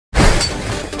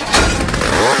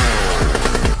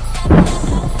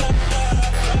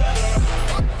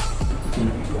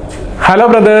Hello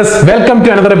brothers, welcome to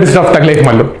another episode of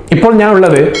Thuglifemallu. ഇപ്പോൾ ഞാൻ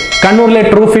ഉള്ളത് കണ്ണൂരിലെ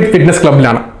ട്രൂ ഫിറ്റ് ഫിറ്റ്നസ്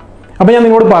ക്ലബ്ബിലാണ്. അപ്പോൾ ഞാൻ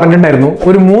നിങ്ങളോട് പറഞ്ഞിട്ടുണ്ടായിരുന്നു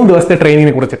ഒരു 3 ദിവസത്തെ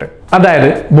ട്രെയിനിങ്ങിനെ കുറിച്ചിട്ട്. അതായത്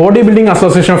ബോഡി ബിൽഡിംഗ്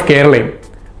അസോസിയേഷൻ ഓഫ് കേരളയും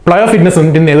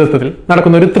പ്ലയോഫിറ്റ്നസിന്റെ നേതൃത്വത്തിൽ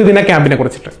നടക്കുന്ന ഒരു ത്രിദിന ക്യാമ്പിനെ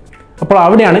കുറിച്ചിട്ട്. അപ്പോൾ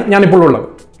അവിടെയാണ് ഞാൻ ഇപ്പോൾ ഉള്ളത്.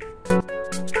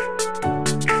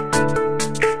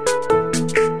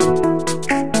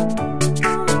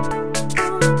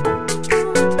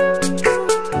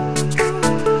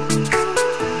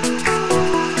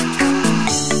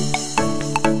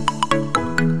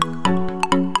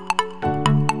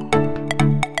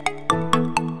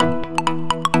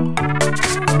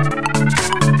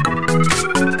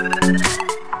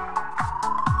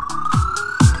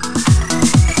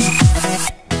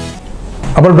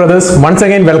 അപ്പോൾ brothers, once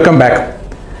again welcome back.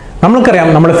 നമ്മൾക്കറിയാം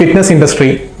നമ്മുടെ ഫിറ്റ്നസ് ഇൻഡസ്ട്രി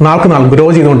നാൾക്ക് നാൾ ഗ്രോ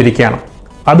ചെയ്തുകൊണ്ടിരിക്കുകയാണ്.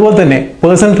 അതുപോലെ തന്നെ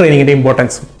പേഴ്സണൽ ട്രെയിനിങ്ങിൻ്റെ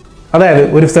ഇമ്പോർട്ടൻസും, അതായത്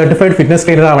ഒരു സർട്ടിഫൈഡ് ഫിറ്റ്നസ്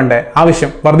ട്രെയിനർ ആവേണ്ട ആവശ്യം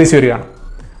വർദ്ധിച്ചു വരികയാണ്.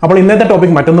 അപ്പോൾ ഇന്നത്തെ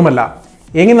ടോപ്പിക് മറ്റൊന്നുമല്ല,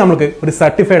 എങ്ങനെ നമുക്ക് ഒരു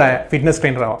സർട്ടിഫൈഡ് ആയ ഫിറ്റ്നസ്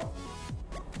ട്രെയിനർ ആവാം.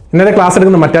 ഇന്നത്തെ ക്ലാസ്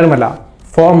എടുക്കുന്ന മറ്റാരുമല്ല,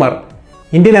 former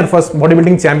Indian air force body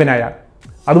building ചാമ്പ്യനായ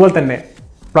അതുപോലെ തന്നെ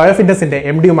പ്ലയോ ഫിറ്റ്നസിൻ്റെ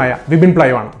MD-യുമായ വിപിൻ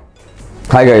പ്ലയോ ആണ്.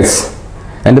 ഹായ് ഗൈസ്,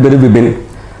 എൻ്റെ പേര് വിപിൻ.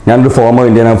 ഞാനൊരു ഫോർമർ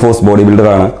ഇന്ത്യൻ എയർഫോഴ്സ് ബോഡി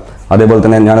ബിൽഡറാണ്. അതേപോലെ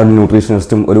തന്നെ ഞാനൊരു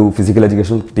ന്യൂട്രീഷനിസ്റ്റും ഒരു ഫിസിക്കൽ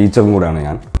എഡ്യൂക്കേഷൻ ടീച്ചറും കൂടെയാണ്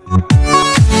ഞാൻ.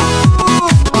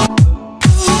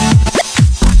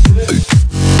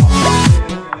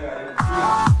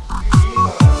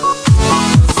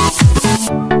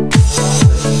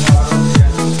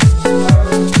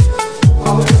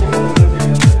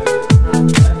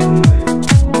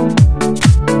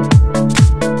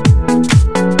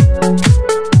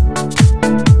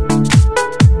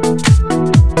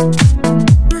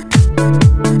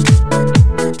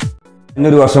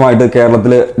 ഇന്നൊരു വർഷമായിട്ട്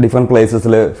കേരളത്തിൽ ഡിഫറെൻറ്റ്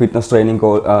പ്ലേസസിൽ ഫിറ്റ്നസ് ട്രെയിനിങ്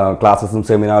ക്ലാസ്സസും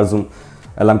സെമിനാർസും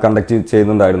എല്ലാം കണ്ടക്ട്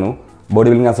ചെയ്യുന്നുണ്ടായിരുന്നു. ബോഡി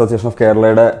ബിൽഡിംഗ് അസോസിയേഷൻ ഓഫ്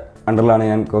കേരളയുടെ അണ്ടറിലാണ്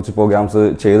ഞാൻ കുറച്ച് പ്രോഗ്രാംസ്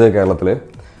ചെയ്തത് കേരളത്തിൽ.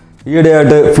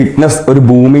 ഈയിടെയായിട്ട് ഫിറ്റ്നസ് ഒരു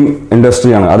ബൂമിങ്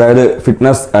ഇൻഡസ്ട്രിയാണ്. അതായത്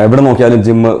ഫിറ്റ്നസ് എവിടെ നോക്കിയാലും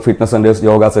gym, fitness centres,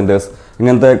 yoga centres,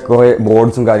 ഇങ്ങനത്തെ കുറേ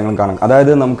ബോർഡ്സും കാര്യങ്ങളും കാണാം.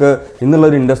 അതായത് നമുക്ക്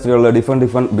ഇന്നുള്ളൊരു ഇൻഡസ്ട്രികളിൽ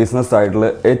ഡിഫറെൻറ്റ് ബിസിനസ് ആയിട്ടുള്ള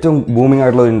ഏറ്റവും ബൂമിംഗ്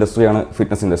ആയിട്ടുള്ള ഒരു ഇൻഡസ്ട്രിയാണ്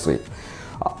ഫിറ്റ്നസ് ഇൻഡസ്ട്രി.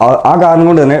 ആ കാരണം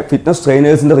കൊണ്ട് തന്നെ ഫിറ്റ്നസ്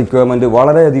ട്രെയിനേഴ്സിൻ്റെ റിക്വയർമെൻറ്റ്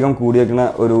വളരെയധികം കൂടിയിരിക്കുന്ന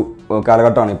ഒരു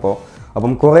കാലഘട്ടമാണ് ഇപ്പോൾ.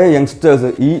 അപ്പം കുറേ യങ്സ്റ്റേഴ്സ്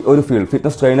ഈ ഒരു ഫീൽഡ്,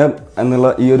 ഫിറ്റ്നസ് ട്രെയിനർ എന്നുള്ള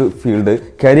ഈ ഒരു ഫീൽഡ്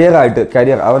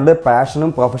കരിയർ അവരുടെ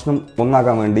പാഷനും പ്രൊഫഷനും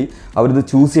ഒന്നാക്കാൻ വേണ്ടി അവരിത്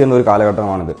ചൂസ് ചെയ്യുന്ന ഒരു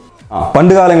കാലഘട്ടമാണിത്.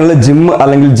 പണ്ട് കാലങ്ങളിൽ ജിം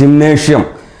അല്ലെങ്കിൽ ജിംനേഷ്യം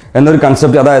എന്നൊരു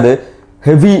കൺസെപ്റ്റ്, അതായത്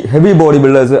ഹെവി ബോഡി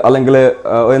ബിൽഡേഴ്സ് അല്ലെങ്കിൽ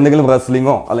എന്തെങ്കിലും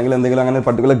റെസ്ലിങ്ങോ അല്ലെങ്കിൽ എന്തെങ്കിലും അങ്ങനെ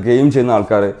പർട്ടിക്കുലർ ഗെയിം ചെയ്യുന്ന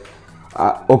ആൾക്കാർ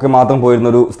ഒക്കെ മാത്രം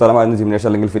പോയിരുന്നൊരു സ്ഥലമായിരുന്നു ജിംനേഷ്യം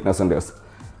അല്ലെങ്കിൽ ഫിറ്റ്നസ് സെൻറ്റേഴ്സ്.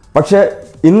 പക്ഷേ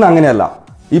ഇന്ന് അങ്ങനെയല്ല.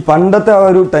 ഈ പണ്ടത്തെ ആ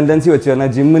ഒരു ടെൻഡൻസി വെച്ച് തന്നെ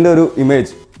ജിമ്മിൻ്റെ ഒരു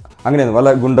ഇമേജ് അങ്ങനെയായിരുന്നു. വല്ല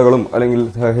ഗുണ്ടകളും അല്ലെങ്കിൽ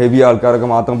ഹെവി ആൾക്കാരൊക്കെ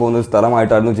മാത്രം പോകുന്ന ഒരു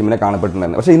സ്ഥലമായിട്ടായിരുന്നു ജിമ്മിനെ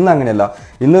കാണപ്പെട്ടിട്ടുണ്ടായിരുന്നത്. പക്ഷേ ഇന്ന് അങ്ങനെയല്ല.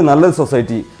 ഇന്ന് നല്ലൊരു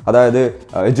സൊസൈറ്റി, അതായത്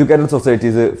educated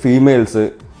societies, females,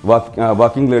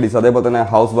 working ladies, അതേപോലെ തന്നെ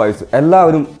ഹൗസ് വൈഫ്സ്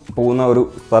എല്ലാവരും പോകുന്ന ഒരു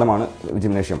സ്ഥലമാണ്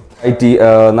ജിംനേഷ്യം.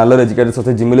 നല്ലൊരു എഡ്യൂക്കേറ്റഡ്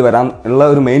സൊസൈറ്റി ജിമ്മിൽ വരാൻ ഉള്ള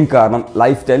ഒരു മെയിൻ കാരണം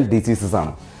ലൈഫ് സ്റ്റൈൽ ഡിസീസസ്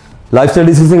ആണ്. ലൈഫ് സ്റ്റൈൽ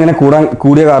ഡിസീസ് ഇങ്ങനെ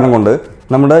കൂടിയ കാരണം കൊണ്ട്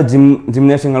നമ്മുടെ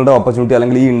ജിംനേഷ്യങ്ങളുടെ ഓപ്പർച്യൂണിറ്റി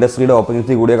അല്ലെങ്കിൽ ഈ ഇൻഡസ്ട്രിയുടെ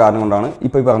ഓപ്പർച്യൂണിറ്റി കൂടിയ കാരണം കൊണ്ടാണ്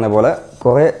ഇപ്പോൾ ഈ പറഞ്ഞ പോലെ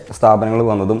കുറേ സ്ഥാപനങ്ങൾ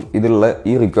വന്നതും ഇതിലുള്ള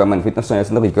ഈ റിക്വയർമെൻറ്റ്, ഫിറ്റ്നസ്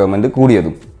ട്രെയിനേഴ്സിൻ്റെ റിക്വയർമെൻറ്റ്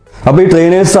കൂടിയതും. അപ്പോൾ ഈ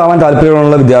ട്രെയിനേഴ്സ് ആവാൻ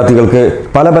താല്പര്യമുള്ള വിദ്യാർത്ഥികൾക്ക്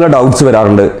പല ഡൗട്ട്സ്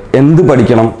വരാറുണ്ട്. എന്ത്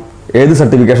പഠിക്കണം, ഏത്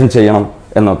സർട്ടിഫിക്കേഷൻ ചെയ്യണം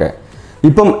എന്നൊക്കെ.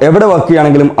 ഇപ്പം എവിടെ വർക്ക്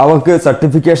ചെയ്യുകയാണെങ്കിലും അവർക്ക്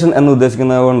സർട്ടിഫിക്കേഷൻ എന്ന്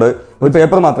ഉദ്ദേശിക്കുന്നത് കൊണ്ട് ഒരു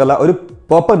പേപ്പർ മാത്രമല്ല, ഒരു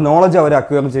പ്രോപ്പർ നോളജ് അവർ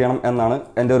അക്വയർ ചെയ്യണം എന്നാണ്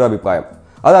എൻ്റെ ഒരു അഭിപ്രായം.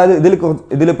 അതായത്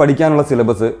ഇതിൽ പഠിക്കാനുള്ള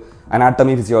സിലബസ്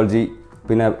അനാട്ടമി, ഫിസിയോളജി,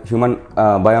 പിന്നെ human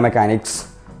biomechanics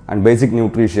and basic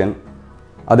nutrition,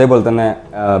 അതേപോലെ തന്നെ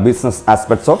business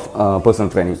aspects of personal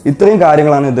training. ഇത്രയും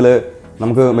കാര്യങ്ങളാണ് ഇതിൽ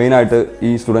നമുക്ക് മെയിനായിട്ട് ഈ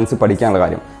സ്റ്റുഡൻസ് പഠിക്കാനുള്ള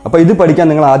കാര്യം. അപ്പോൾ ഇത് പഠിക്കാൻ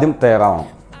നിങ്ങൾ ആദ്യം തയ്യാറാവണം.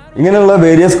 ഇങ്ങനെയുള്ള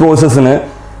വേരിയസ് കോഴ്സസിന്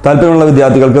താല്പര്യമുള്ള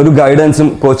വിദ്യാർത്ഥികൾക്ക് ഒരു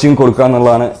ഗൈഡൻസും കോച്ചിങ് കൊടുക്കുക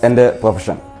എന്നുള്ളതാണ് എൻ്റെ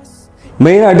പ്രൊഫഷൻ.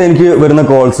 മെയിനായിട്ട് എനിക്ക് വരുന്ന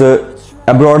കോഴ്സ്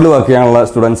അബ്രോഡിൽ വർക്ക് ചെയ്യാനുള്ള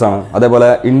സ്റ്റുഡൻസ് ആണ്.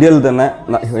 അതേപോലെ ഇന്ത്യയിൽ തന്നെ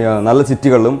നല്ല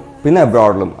സിറ്റികളിലും പിന്നെ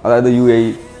അബ്രോഡിലും, അതായത്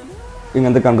UAE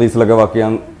ഇങ്ങനത്തെ കൺട്രീസിലൊക്കെ വർക്ക്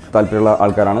ചെയ്യാൻ താല്പര്യമുള്ള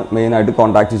ആൾക്കാരാണ് മെയിനായിട്ട്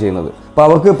കോൺടാക്ട് ചെയ്യുന്നത്. അപ്പോൾ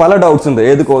അവർക്ക് പല ഡൗട്ട്സ് ഉണ്ട്,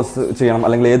 ഏത് കോഴ്സ് ചെയ്യണം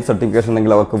അല്ലെങ്കിൽ ഏത് സർട്ടിഫിക്കേഷൻ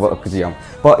ഉണ്ടെങ്കിൽ അവർക്ക് വർക്ക് ചെയ്യാം.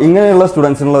 അപ്പോൾ ഇങ്ങനെയുള്ള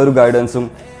സ്റ്റുഡൻസിനുള്ള ഒരു ഗൈഡൻസും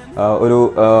ഒരു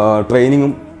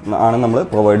ട്രെയിനിങ്ങും ആണ് നമ്മൾ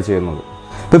പ്രൊവൈഡ് ചെയ്യുന്നത്.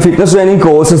 ഇപ്പോൾ ഫിറ്റ്നസ് ട്രെയിനിങ്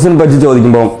കോഴ്സസിനെ പറ്റി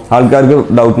ചോദിക്കുമ്പോൾ ആൾക്കാർക്ക്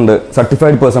ഡൗട്ട് ഉണ്ട്,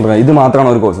 സർട്ടിഫൈഡ് പേഴ്സൺ ട്രെയിനർ ഇത്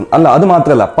മാത്രമാണ് ഒരു കോഴ്സ്. അല്ല, അത്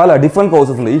മാത്രമല്ല, പല ഡിഫറെൻറ്റ്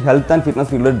കോഴ്സസ് ഉണ്ട്. ഈ ഹെൽത്ത് ആൻഡ് ഫിറ്റ്നസ്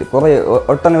ഫീൽഡിൽ കുറേ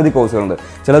ഒട്ടനവധി കോഴ്സുകളുണ്ട്.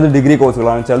 ചിലത് ഡിഗ്രി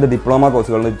കോഴ്സുകളാണ്, ചിലത് ഡിപ്ലോമ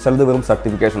കോഴ്സുകളുണ്ട്, ചിലത് വെറും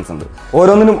സർട്ടിഫിക്കേഷൻസ് ഉണ്ട്.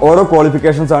 ഓരോന്നിനും ഓരോ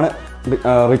ക്വാളിഫിക്കേഷൻസ് ആണ്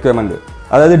റിക്വയർമെൻറ്റ്.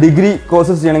 അതായത് ഡിഗ്രി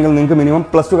കോഴ്സസ് ചെയ്യണമെങ്കിൽ നിങ്ങൾക്ക് മിനിമം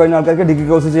 +2 കഴിഞ്ഞ ആൾക്കാർക്ക് ഡിഗ്രി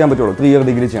കോഴ്സ് ചെയ്യാൻ പറ്റുള്ളൂ, 3 ഇയർ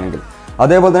ഡിഗ്രി ചെയ്യണമെങ്കിൽ.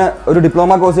 അതേപോലെ തന്നെ ഒരു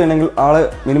ഡിപ്ലോമ കോഴ്സ് ചെയ്യണമെങ്കിൽ ആൾ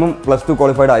മിനിമം +2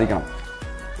 ക്വാളിഫൈഡ് ആയിരിക്കണം.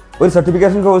 ഒരു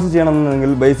സർട്ടിഫിക്കേഷൻ കോഴ്സ്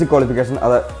ചെയ്യണമെന്നുണ്ടെങ്കിൽ ബേസിക് ക്വാളിഫിക്കേഷൻ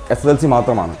അത് SSLC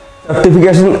മാത്രമാണ്.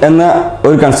 സർട്ടിഫിക്കേഷൻ എന്ന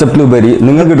ഒരു കൺസെപ്റ്റിലുപരി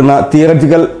നിങ്ങൾക്ക് കിട്ടുന്ന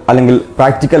തിയററ്റിക്കൽ അല്ലെങ്കിൽ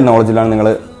പ്രാക്ടിക്കൽ നോളജിലാണ് നിങ്ങൾ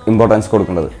ഇമ്പോർട്ടൻസ്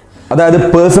കൊടുക്കേണ്ടത്. അതായത്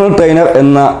പേഴ്സണൽ ട്രെയിനർ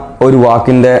എന്ന ഒരു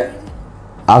വാക്കിൻ്റെ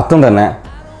അർത്ഥം തന്നെ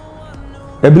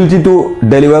ability to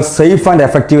deliver safe and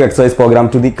effective exercise programme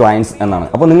to the clients എന്നാണ്.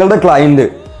 അപ്പോൾ നിങ്ങളുടെ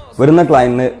വരുന്ന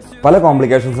ക്ലയൻറ്റിന് പല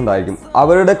കോംപ്ലിക്കേഷൻസ് ഉണ്ടായിരിക്കും.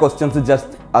 അവരുടെ ക്വസ്റ്റ്യൻസ്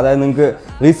അതായത് നിങ്ങൾക്ക്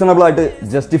റീസണബിൾ ആയിട്ട്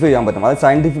ജസ്റ്റിഫൈ ചെയ്യാൻ പറ്റും. അതായത്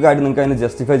സയൻറ്റിഫിക് ആയിട്ട് നിങ്ങൾക്ക് അതിന്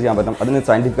ജസ്റ്റിഫൈ ചെയ്യാൻ പറ്റും. അതിന്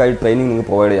സയൻറ്റിഫിക് ആയിട്ട് ട്രെയിനിങ് നിങ്ങൾക്ക്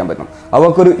പ്രൊവൈഡ് ചെയ്യാൻ പറ്റും.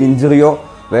 അവർക്കൊരു ഇഞ്ചുറിയോ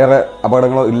വേറെ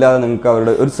അപകടങ്ങളോ ഇല്ലാതെ നിങ്ങൾക്ക്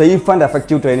അവരുടെ ഒരു safe and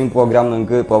effective training programme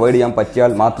നിങ്ങൾക്ക് പ്രൊവൈഡ് ചെയ്യാൻ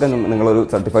പറ്റിയാൽ മാത്രമേ നിങ്ങളൊരു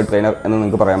സർട്ടിഫൈഡ് ട്രെയിനർ എന്ന്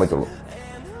നിങ്ങൾക്ക് പറയാൻ പറ്റുള്ളൂ.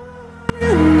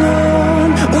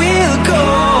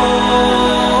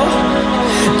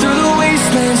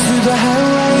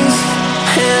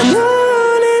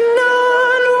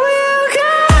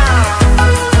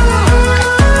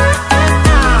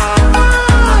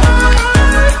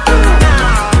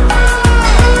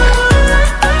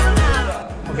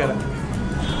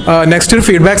 നെക്സ്റ്റ് ഒരു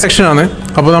ഫീഡ്ബാക്ക് സെക്ഷനാണ്.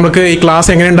 അപ്പോൾ നമുക്ക് ഈ ക്ലാസ്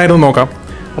എങ്ങനെ ഉണ്ടായിരുന്നു നോക്കാം.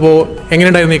 അപ്പോൾ എങ്ങനെ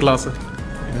ഉണ്ടായിരുന്നു ഈ ക്ലാസ്?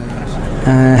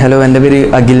 ഹലോ, എൻ്റെ പേര്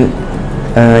അഖിൽ.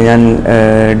 ഞാൻ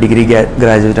ഡിഗ്രി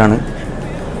ഗ്രാജുവേറ്റ് ആണ്.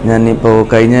 ഞാനിപ്പോൾ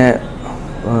കഴിഞ്ഞ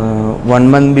 1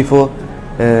 month ബിഫോർ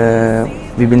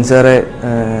വിപിൻ സാറെ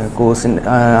കോഴ്സിൻ്റെ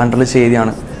അണ്ടറിൽ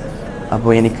ചെയ്തതാണ്.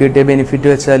 അപ്പോൾ എനിക്ക് കിട്ടിയ ബെനിഫിറ്റ്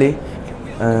വെച്ചാൽ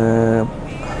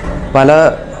പല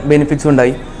ബെനിഫിറ്റ്സും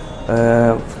ഉണ്ടായി.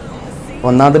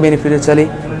 ഒന്നാമത്തെ ബെനിഫിറ്റ് വെച്ചാൽ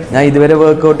ഞാൻ ഇതുവരെ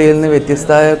വർക്കൗട്ട് ചെയ്യുന്ന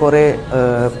വ്യത്യസ്തമായ കുറേ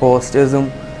പോസ്റ്റേഴ്സും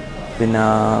പിന്നെ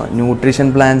ന്യൂട്രീഷൻ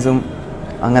പ്ലാൻസും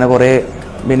അങ്ങനെ കുറേ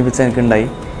ബെനിഫിറ്റ്സ് എനിക്കുണ്ടായി.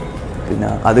 പിന്നെ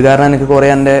അത് കാരണം എനിക്ക് കുറേ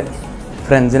എൻ്റെ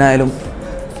ഫ്രണ്ട്സിനായാലും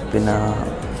പിന്നെ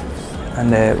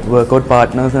എൻ്റെ വർക്കൗട്ട്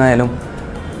പാർട്ട്നേഴ്സിനായാലും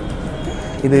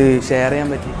ഇത് ഷെയർ ചെയ്യാൻ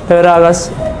പറ്റി. ആകാശ്,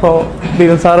 ഇപ്പോൾ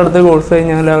ബിപിൻ സാർ എടുത്ത കോഴ്സ്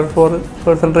കഴിഞ്ഞാൽ ലെവൽ 4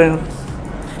 പേഴ്സണൽ ട്രെയിനർ.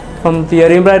 അപ്പം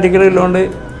തിയറിയും പ്രാക്ടിക്കലും ഉള്ളതുകൊണ്ട്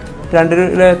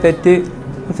രണ്ടിലെ തെറ്റ്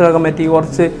മനസ്സിലാക്കാൻ പറ്റി.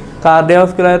 കുറച്ച്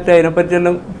കാർഡിയോവാസ്കുലാരിറ്റി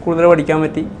അതിനെപ്പറ്റിയെല്ലാം കൂടുതൽ പഠിക്കാൻ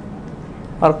പറ്റി.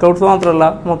 വർക്കൗട്ട്സ് മാത്രമല്ല,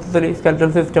 മൊത്തത്തിൽ സ്കെൽറ്റൽ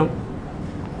സിസ്റ്റം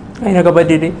അതിനൊക്കെ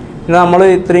പറ്റിയിട്ട് പിന്നെ നമ്മൾ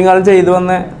ഇത്രയും കാലം ചെയ്തു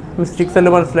വന്ന മിസ്റ്റേക്സ്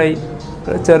എല്ലാം മനസ്സിലായി.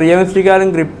 ചെറിയ മിസ്റ്റേക്കായാലും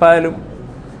ഗ്രിപ്പായാലും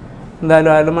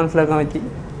എന്തായാലും ആയാലും മനസ്സിലാക്കാൻ പറ്റി.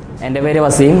 എൻ്റെ പേര്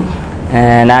വസീം.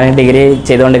 ഞാൻ ഡിഗ്രി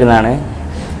ചെയ്തുകൊണ്ടിരുന്നതാണ്.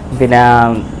 പിന്നെ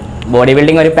ബോഡി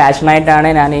ബിൽഡിംഗ് ഒരു പാഷനായിട്ടാണ്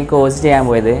ഞാൻ ഈ കോഴ്സ് ചെയ്യാൻ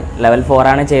പോയത്. ലെവൽ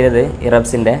 4 ആണ് ചെയ്തത്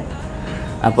ഇറബ്സിൻ്റെ.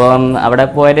 അപ്പം അവിടെ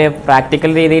പോയൊരു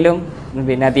പ്രാക്ടിക്കൽ രീതിയിലും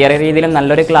പിന്നെ തിയറി രീതിയിലും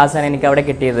നല്ലൊരു ക്ലാസ്സാണ് എനിക്ക് അവിടെ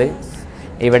കിട്ടിയത്.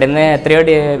 ഇവിടുന്ന് എത്രയോ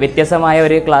വ്യത്യസ്തമായ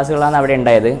ഒരു ക്ലാസ്സുകളാണ് അവിടെ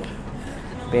ഉണ്ടായത്.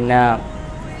 പിന്നെ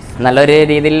നല്ലൊരു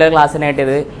രീതിയിലുള്ള ക്ലാസ്സിന്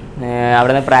കിട്ടിയത്.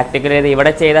 അവിടെ നിന്ന് പ്രാക്ടിക്കൽ ചെയ്ത്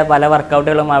ഇവിടെ ചെയ്ത പല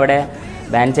വർക്കൗട്ടുകളും അവിടെ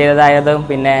ബാൻ ചെയ്തതായതും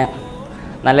പിന്നെ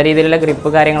നല്ല രീതിയിലുള്ള ഗ്രിപ്പ്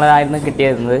കാര്യങ്ങളായിരുന്നു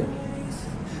കിട്ടിയിരുന്നത്.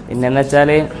 പിന്നെന്ന് വെച്ചാൽ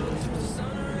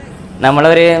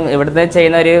നമ്മളൊരു ഇവിടുത്തെ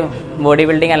ചെയ്യുന്ന ഒരു ബോഡി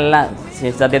ബിൽഡിംഗ് അല്ല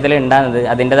സത്യത്തിൽ ഉണ്ടാകുന്നത്.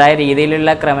 അതിൻ്റെതായ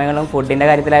രീതിയിലുള്ള ക്രമങ്ങളും ഫുഡിൻ്റെ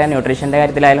കാര്യത്തിലായാലും ന്യൂട്രീഷൻ്റെ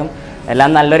കാര്യത്തിലായാലും എല്ലാം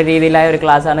നല്ലൊരു രീതിയിലായ ഒരു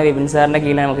ക്ലാസ്സാണ് വിപിൻ സാറിൻ്റെ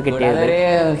കീഴിൽ നമുക്ക് കിട്ടിയത്.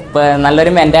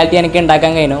 നല്ലൊരു മെൻറ്റാലിറ്റി എനിക്ക്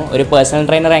ഉണ്ടാക്കാൻ കഴിഞ്ഞു. ഒരു പേഴ്സണൽ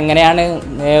ട്രെയിനർ എങ്ങനെയാണ്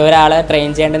ഒരാളെ ട്രെയിൻ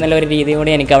ചെയ്യേണ്ടതെന്നുള്ള ഒരു രീതി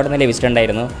കൂടി എനിക്ക് അവിടെ നിന്ന്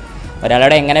ലഭിച്ചിട്ടുണ്ടായിരുന്നു.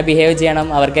 ഒരാളോട് എങ്ങനെ ബിഹേവ് ചെയ്യണം,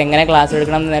 അവർക്ക് എങ്ങനെ ക്ലാസ്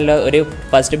എടുക്കണം എന്നുള്ള ഒരു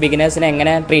ഫസ്റ്റ് ബിഗിനേഴ്സിനെ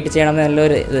എങ്ങനെ ട്രീറ്റ് ചെയ്യണം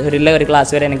എന്നുള്ള ഒരു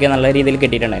ക്ലാസ് വരെ എനിക്ക് നല്ല രീതിയിൽ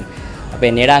കിട്ടിയിട്ടുണ്ടായിരുന്നു. അപ്പോൾ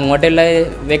പിന്നീട് അങ്ങോട്ടുള്ള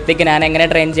വ്യക്തിക്ക് ഞാൻ എങ്ങനെ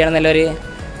ട്രെയിൻ ചെയ്യണം എന്നുള്ളൊരു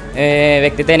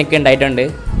വ്യക്തിത്വം എനിക്ക് ഉണ്ടായിട്ടുണ്ട്.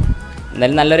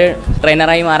 എന്തായാലും നല്ലൊരു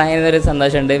ട്രെയിനറായി മാറാനൊരു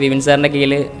സന്തോഷമുണ്ട് വിപിൻ സാറിൻ്റെ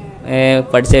കീഴിൽ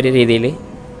പഠിച്ച ഒരു രീതിയിൽ.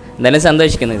 എന്തായാലും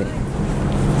സന്തോഷിക്കുന്നത്.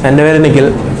 എൻ്റെ പേര് നിഖിൽ.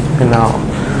 പിന്നെ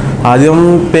ആദ്യം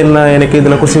എനിക്ക്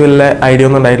ഇതിനെക്കുറിച്ച് വലിയ ഐഡിയ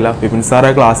ഒന്നും ഉണ്ടായിട്ടില്ല. വിപിൻ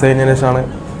സാറെ ക്ലാസ് കഴിഞ്ഞതിന് ശേഷമാണ്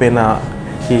പിന്നെ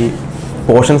ഈ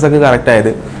പോർഷൻസൊക്കെ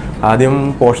കറക്റ്റായത്. ആദ്യം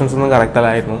പോർഷൻസ് ഒന്നും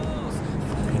കറക്റ്റല്ലായിരുന്നു.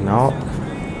 പിന്നെ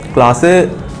ക്ലാസ്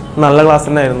നല്ല ക്ലാസ്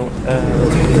തന്നെയായിരുന്നു.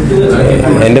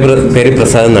 എൻ്റെ പേര്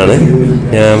പ്രസാദ് എന്നാണ്.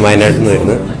 ഞാൻ വയനാട്ടിൽ നിന്ന്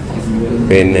വരുന്നത്.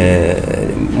 പിന്നെ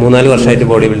 3-4 വർഷമായിട്ട്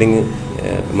ബോഡി ബിൽഡിങ്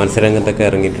മത്സരരംഗത്തൊക്കെ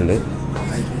ഇറങ്ങിയിട്ടുണ്ട്.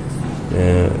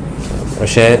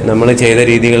 പക്ഷേ നമ്മൾ ചെയ്ത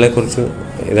രീതികളെക്കുറിച്ച്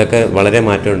ഇതൊക്കെ വളരെ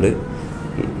മാറ്റമുണ്ട്.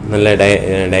 നല്ല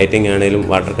ഡയറ്റിംഗ് ആണെങ്കിലും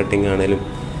വാട്ടർ കട്ടിങ് ആണെങ്കിലും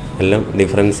എല്ലാം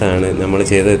ഡിഫറൻസാണ്. നമ്മൾ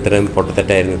ചെയ്തത് ഇത്രയും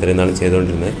പൊട്ടത്തെറ്റായിരുന്നു ഇത്രയും നാളും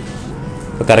ചെയ്തുകൊണ്ടിരുന്നത്.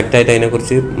 അപ്പോൾ കറക്റ്റായിട്ട്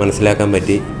അതിനെക്കുറിച്ച് മനസ്സിലാക്കാൻ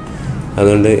പറ്റി.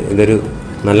 അതുകൊണ്ട് ഇതൊരു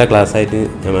നല്ല ക്ലാസ്സായിട്ട്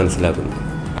ഞാൻ മനസ്സിലാക്കുന്നു.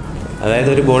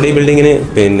 അതായത് ഒരു ബോഡി ബിൽഡിങ്ങിന്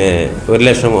 1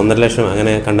 ലക്ഷം 1.5 ലക്ഷം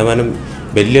അങ്ങനെ കണ്ടമാനം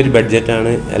വലിയൊരു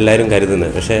ബഡ്ജറ്റാണ് എല്ലാവരും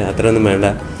കരുതുന്നത്. പക്ഷേ അത്രയൊന്നും വേണ്ട.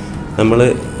 നമ്മൾ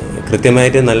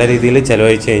കൃത്യമായിട്ട് നല്ല രീതിയിൽ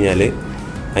ചിലവഴിച്ച് കഴിഞ്ഞാൽ,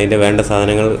 അതിൻ്റെ വേണ്ട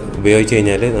സാധനങ്ങൾ ഉപയോഗിച്ച്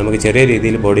കഴിഞ്ഞാൽ നമുക്ക് ചെറിയ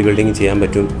രീതിയിൽ ബോഡി ബിൽഡിങ് ചെയ്യാൻ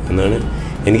പറ്റും എന്നാണ്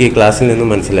എനിക്ക് ഈ ക്ലാസ്സിൽ നിന്നും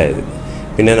മനസ്സിലായത്.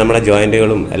 പിന്നെ നമ്മുടെ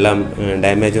ജോയിൻറ്റുകളും എല്ലാം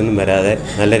ഡാമേജൊന്നും വരാതെ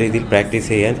നല്ല രീതിയിൽ പ്രാക്ടീസ്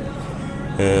ചെയ്യാൻ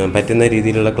പറ്റുന്ന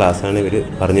രീതിയിലുള്ള ക്ലാസ്സാണ് ഇവർ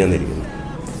പറഞ്ഞു തന്നിരിക്കുന്നത്.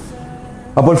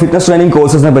 അപ്പോൾ ഫിറ്റ്നസ് ട്രെയിനിങ്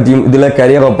കോഴ്സസിനെ പറ്റിയും ഇതിലെ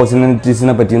കരിയർ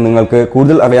ഓപ്പർച്യൂണിറ്റീസിനെ പറ്റിയും നിങ്ങൾക്ക്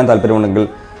കൂടുതൽ അറിയാൻ താല്പര്യമുണ്ടെങ്കിൽ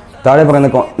താഴെ പറയുന്ന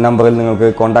നമ്പറിൽ നിങ്ങൾക്ക്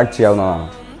കോൺടാക്ട് ചെയ്യാവുന്നതാണ്.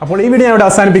 അപ്പോൾ ഈ വീഡിയോ ഇവിടെ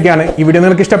അവസാനിപ്പിക്കുകയാണ്. ഈ വീഡിയോ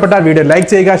നിങ്ങൾക്ക് ഇഷ്ടപ്പെട്ട വീഡിയോ ലൈക്ക്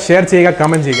ചെയ്യുക, ഷെയർ ചെയ്യുക,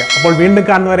 കമന്റ് ചെയ്യുക. അപ്പോൾ വീണ്ടും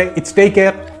കാണുന്നവരെ it's take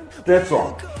care, stay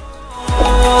strong.